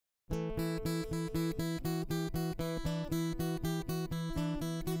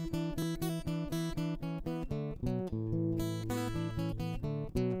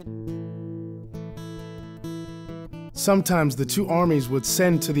Sometimes the two armies would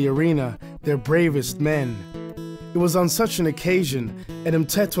send to the arena their bravest men. It was on such an occasion an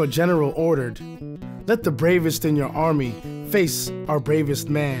Mtetwa general ordered, "Let the bravest in your army face our bravest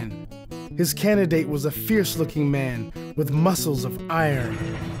man." His candidate was a fierce-looking man with muscles of iron.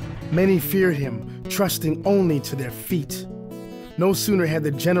 Many feared him, trusting only to their feet. No sooner had the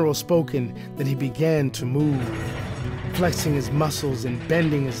general spoken than he began to move, flexing his muscles and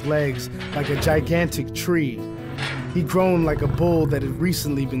bending his legs like a gigantic tree. He groaned like a bull that had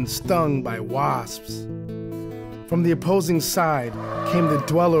recently been stung by wasps. From the opposing side came the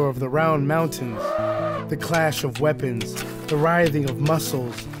dweller of the round mountains, the clash of weapons, the writhing of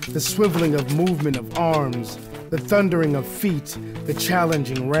muscles, the swiveling of movement of arms, the thundering of feet, the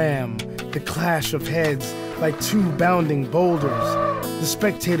challenging ram, the clash of heads like two bounding boulders. The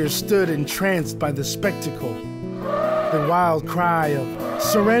spectators stood entranced by the spectacle. The wild cry of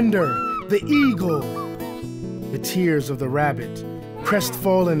 "Surrender! The eagle!" The tears of the rabbit,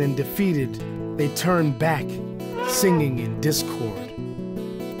 crestfallen and defeated, they turned back, singing in discord.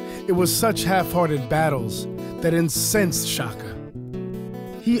 It was such half-hearted battles that incensed Shaka.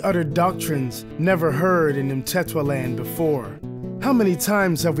 He uttered doctrines never heard in Mtetwa land before. How many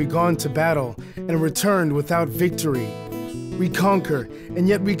times have we gone to battle and returned without victory? We conquer, and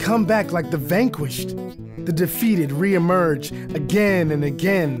yet we come back like the vanquished. The defeated re-emerge again and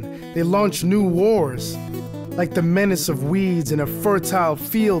again. They launch new wars. Like the menace of weeds in a fertile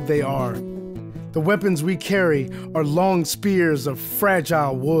field they are. The weapons we carry are long spears of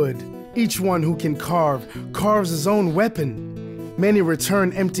fragile wood. Each one who can carve, carves his own weapon. Many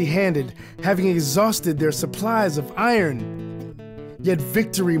return empty-handed, having exhausted their supplies of iron. Yet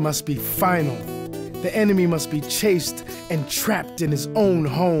victory must be final. The enemy must be chased and trapped in his own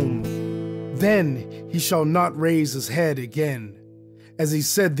home. Then he shall not raise his head again. As he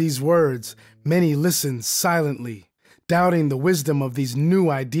said these words, many listened silently, doubting the wisdom of these new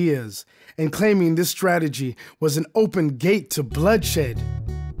ideas, and claiming this strategy was an open gate to bloodshed.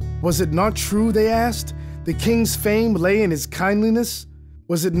 Was it not true, they asked? The king's fame lay in his kindliness?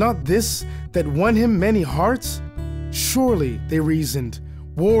 Was it not this that won him many hearts? Surely, they reasoned,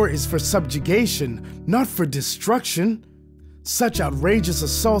 war is for subjugation, not for destruction. Such outrageous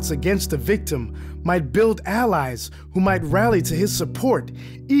assaults against a victim might build allies who might rally to his support,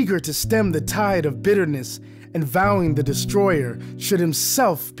 eager to stem the tide of bitterness and vowing the destroyer should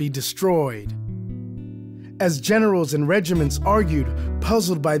himself be destroyed. As generals and regiments argued,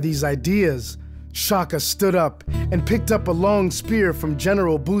 puzzled by these ideas, Shaka stood up and picked up a long spear from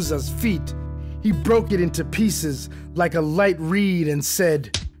General Buza's feet. He broke it into pieces like a light reed and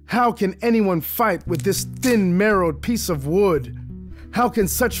said, "How can anyone fight with this thin-marrowed piece of wood? How can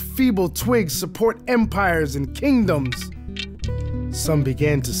such feeble twigs support empires and kingdoms?" Some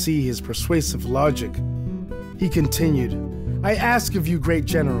began to see his persuasive logic. He continued, "I ask of you, great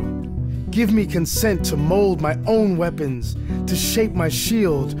general, give me consent to mold my own weapons, to shape my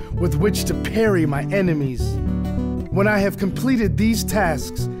shield with which to parry my enemies. When I have completed these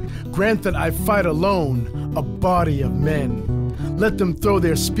tasks, grant that I fight alone a body of men. Let them throw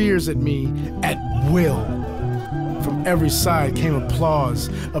their spears at me at will." From every side came applause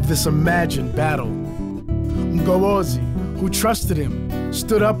of this imagined battle. Mgolozi, who trusted him,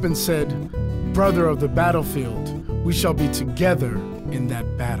 stood up and said, "Brother of the battlefield, we shall be together in that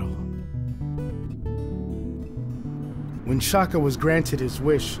battle." When Shaka was granted his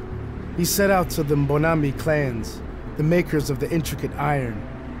wish, he set out to the Mbonambi clans, the makers of the intricate iron.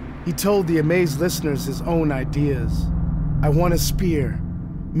 He told the amazed listeners his own ideas. "I want a spear,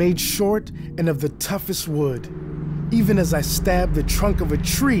 made short and of the toughest wood. Even as I stab the trunk of a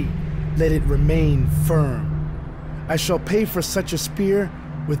tree, let it remain firm. I shall pay for such a spear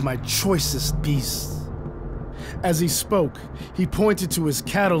with my choicest beasts." As he spoke, he pointed to his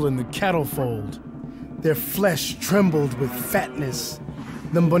cattle in the cattle fold. Their flesh trembled with fatness.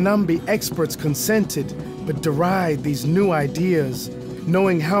 The Mbonambi experts consented, but derided these new ideas,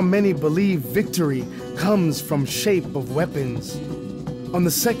 knowing how many believe victory comes from shape of weapons. On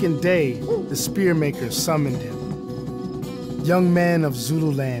the second day, the spearmaker summoned him. "Young man of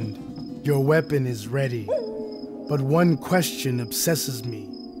Zululand, your weapon is ready. But one question obsesses me.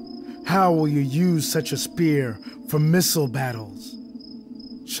 How will you use such a spear for missile battles?"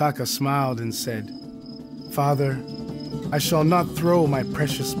 Shaka smiled and said, "Father, I shall not throw my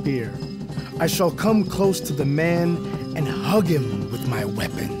precious spear. I shall come close to the man and hug him with my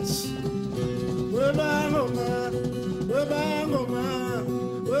weapons."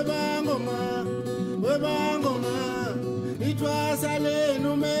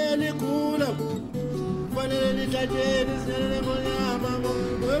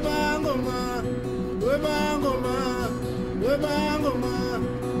 Webangoma,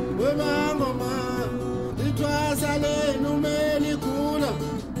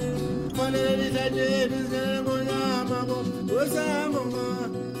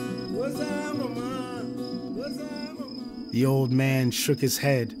 The old man shook his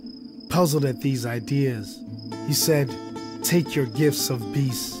head, puzzled at these ideas. He said, "Take your gifts of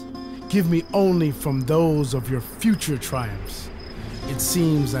beasts. Give me only from those of your future triumphs. It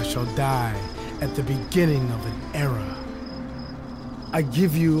seems I shall die at the beginning of an era. I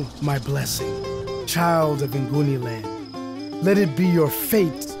give you my blessing, child of Nguni land. Let it be your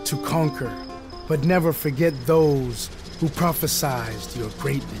fate to conquer, but never forget those who prophesied your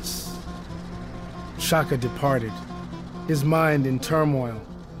greatness." Shaka departed, his mind in turmoil.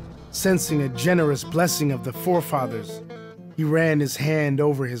 Sensing a generous blessing of the forefathers, he ran his hand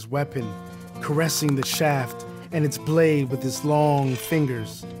over his weapon, caressing the shaft and its blade with his long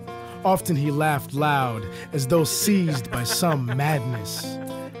fingers. Often he laughed loud, as though seized by some madness.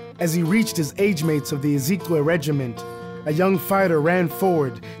 As he reached his age mates of the Ezekwe regiment, a young fighter ran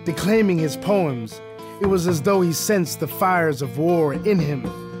forward, declaiming his poems. It was as though he sensed the fires of war in him.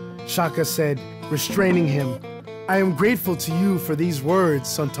 Shaka said, restraining him, "I am grateful to you for these words,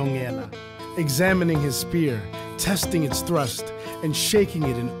 Sontongela." Examining his spear, testing its thrust, and shaking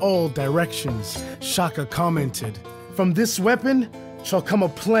it in all directions, Shaka commented, "From this weapon shall come a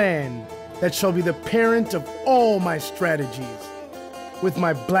plan that shall be the parent of all my strategies. With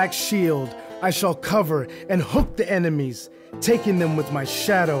my black shield, I shall cover and hook the enemies, taking them with my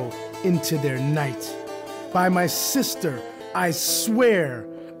shadow into their night. By my sister, I swear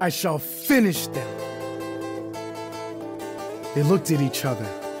I shall finish them." They looked at each other,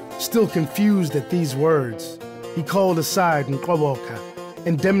 still confused at these words. He called aside Nkoboka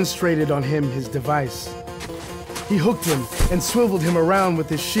and demonstrated on him his device. He hooked him and swiveled him around with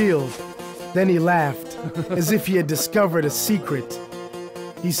his shield. Then he laughed, as if he had discovered a secret.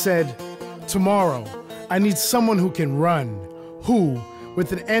 He said, "Tomorrow, I need someone who can run, who,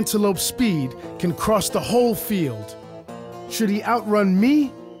 with an antelope's speed, can cross the whole field. Should he outrun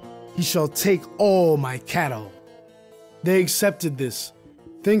me, he shall take all my cattle." They accepted this,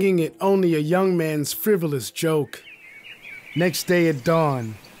 thinking it only a young man's frivolous joke. Next day at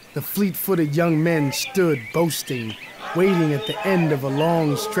dawn, the fleet-footed young men stood boasting, waiting at the end of a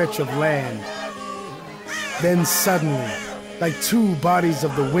long stretch of land. Then suddenly, like two bodies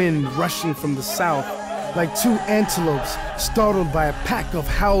of the wind rushing from the south, like two antelopes startled by a pack of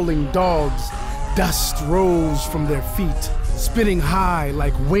howling dogs, dust rose from their feet, spitting high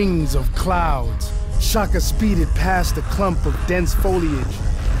like wings of clouds. Shaka speeded past a clump of dense foliage,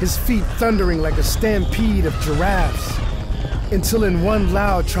 his feet thundering like a stampede of giraffes, until in one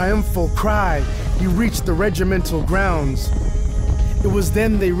loud triumphal cry, he reached the regimental grounds. It was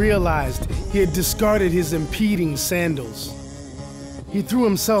then they realized he had discarded his impeding sandals. He threw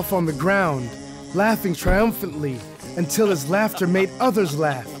himself on the ground, laughing triumphantly until his laughter made others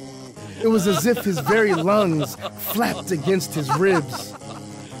laugh. It was as if his very lungs flapped against his ribs.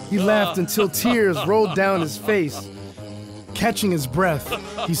 He laughed until tears rolled down his face. Catching his breath,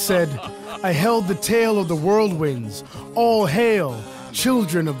 he said, "I held the tail of the whirlwinds. All hail,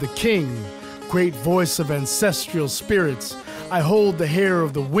 children of the king. Great voice of ancestral spirits. I hold the hair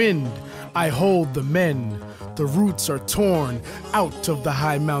of the wind. I hold the men. The roots are torn out of the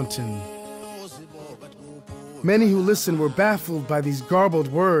high mountain." Many who listened were baffled by these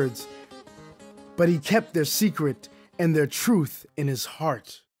garbled words, but he kept their secret and their truth in his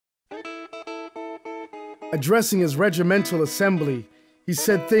heart. Addressing his regimental assembly, he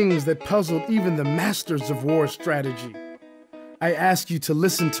said things that puzzled even the masters of war strategy. "I ask you to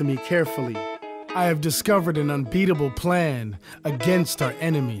listen to me carefully. I have discovered an unbeatable plan against our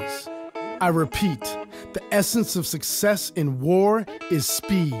enemies. I repeat, the essence of success in war is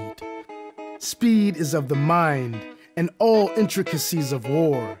speed. Speed is of the mind and all intricacies of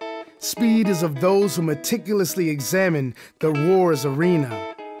war. Speed is of those who meticulously examine the war's arena,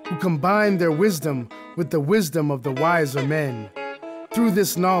 who combine their wisdom with the wisdom of the wiser men. Through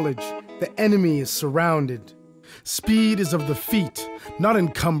this knowledge, the enemy is surrounded. Speed is of the feet, not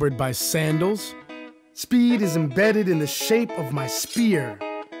encumbered by sandals. Speed is embedded in the shape of my spear.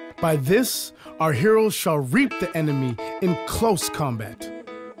 By this, our heroes shall reap the enemy in close combat.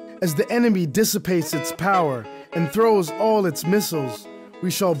 As the enemy dissipates its power and throws all its missiles, we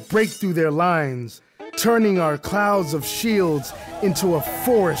shall break through their lines, turning our clouds of shields into a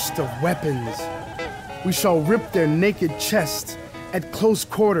forest of weapons. We shall rip their naked chests at close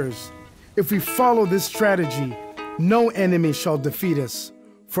quarters. If we follow this strategy, no enemy shall defeat us,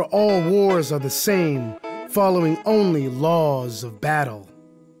 for all wars are the same, following only laws of battle."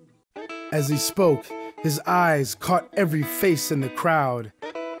 As he spoke, His eyes caught every face in the crowd,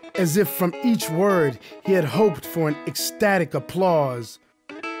 as if from each word he had hoped for an ecstatic applause.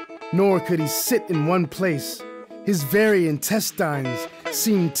 Nor could he sit in one place. His very intestines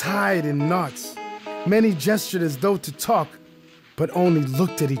seemed tied in knots. Many gestured as though to talk, but only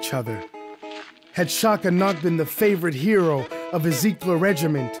looked at each other. Had Shaka not been the favorite hero of his Ezekiel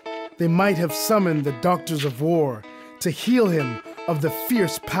regiment, they might have summoned the doctors of war to heal him of the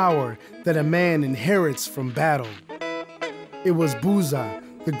fierce power that a man inherits from battle. It was Buza,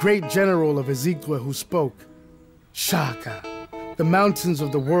 the great general of Ezekiel, who spoke. Shaka, the mountains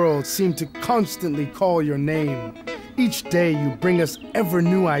of the world seem to constantly call your name. Each day you bring us ever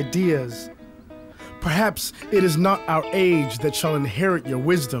new ideas. Perhaps it is not our age that shall inherit your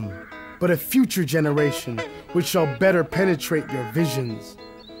wisdom, but a future generation which shall better penetrate your visions.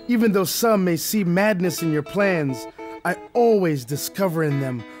 Even though some may see madness in your plans, I always discover in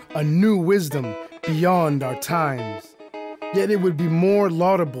them a new wisdom beyond our times. Yet it would be more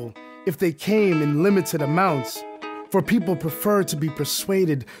laudable if they came in limited amounts, for people prefer to be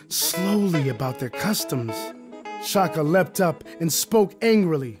persuaded slowly about their customs. Shaka leapt up and spoke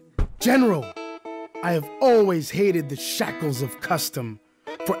angrily. General, I have always hated the shackles of custom,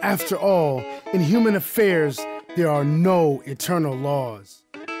 for after all, in human affairs, there are no eternal laws.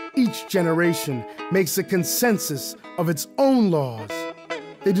 Each generation makes a consensus of its own laws.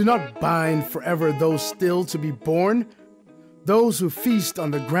 They do not bind forever those still to be born. Those who feast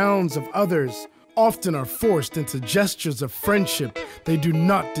on the grounds of others often are forced into gestures of friendship they do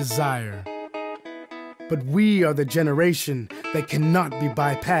not desire. But we are the generation that cannot be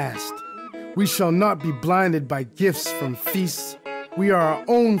bypassed. We shall not be blinded by gifts from feasts. We are our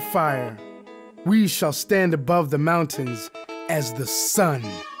own fire. We shall stand above the mountains as the sun.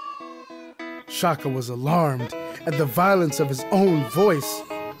 Shaka was alarmed at the violence of his own voice.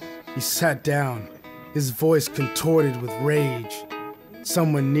 He sat down, his voice contorted with rage.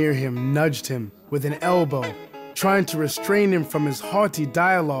 Someone near him nudged him with an elbow, trying to restrain him from his haughty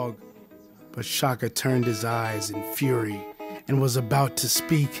dialogue. But Shaka turned his eyes in fury and was about to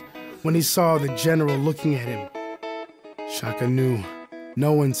speak when he saw the general looking at him. Shaka knew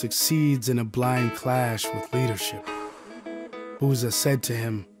no one succeeds in a blind clash with leadership. Buza said to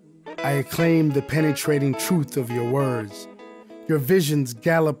him, I acclaim the penetrating truth of your words. Your visions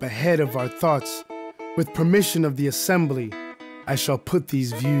gallop ahead of our thoughts. With permission of the assembly, I shall put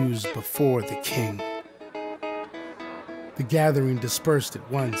these views before the king. The gathering dispersed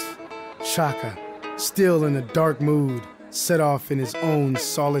at once. Shaka, still in a dark mood, set off in his own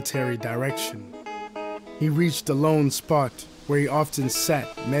solitary direction. He reached a lone spot where he often sat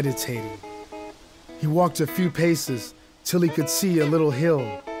meditating. He walked a few paces till he could see a little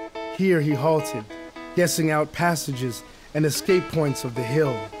hill. Here he halted, guessing out passages and escape points of the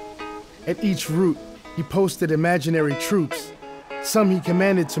hill. At each route, he posted imaginary troops. Some he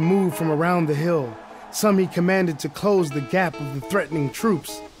commanded to move from around the hill. Some he commanded to close the gap of the threatening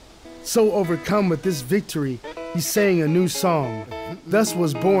troops. So overcome with this victory, he sang a new song. Thus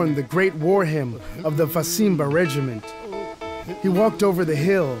was born the great war hymn of the Fasimba regiment. He walked over the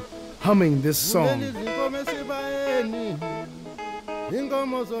hill, humming this song.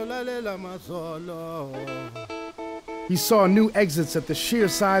 He saw new exits at the sheer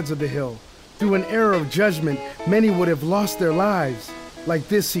sides of the hill. Through an error of judgment, many would have lost their lives. Like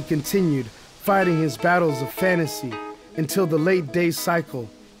this, he continued, fighting his battles of fantasy, until the late day cycle,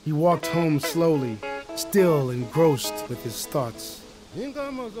 he walked home slowly, still engrossed with his thoughts.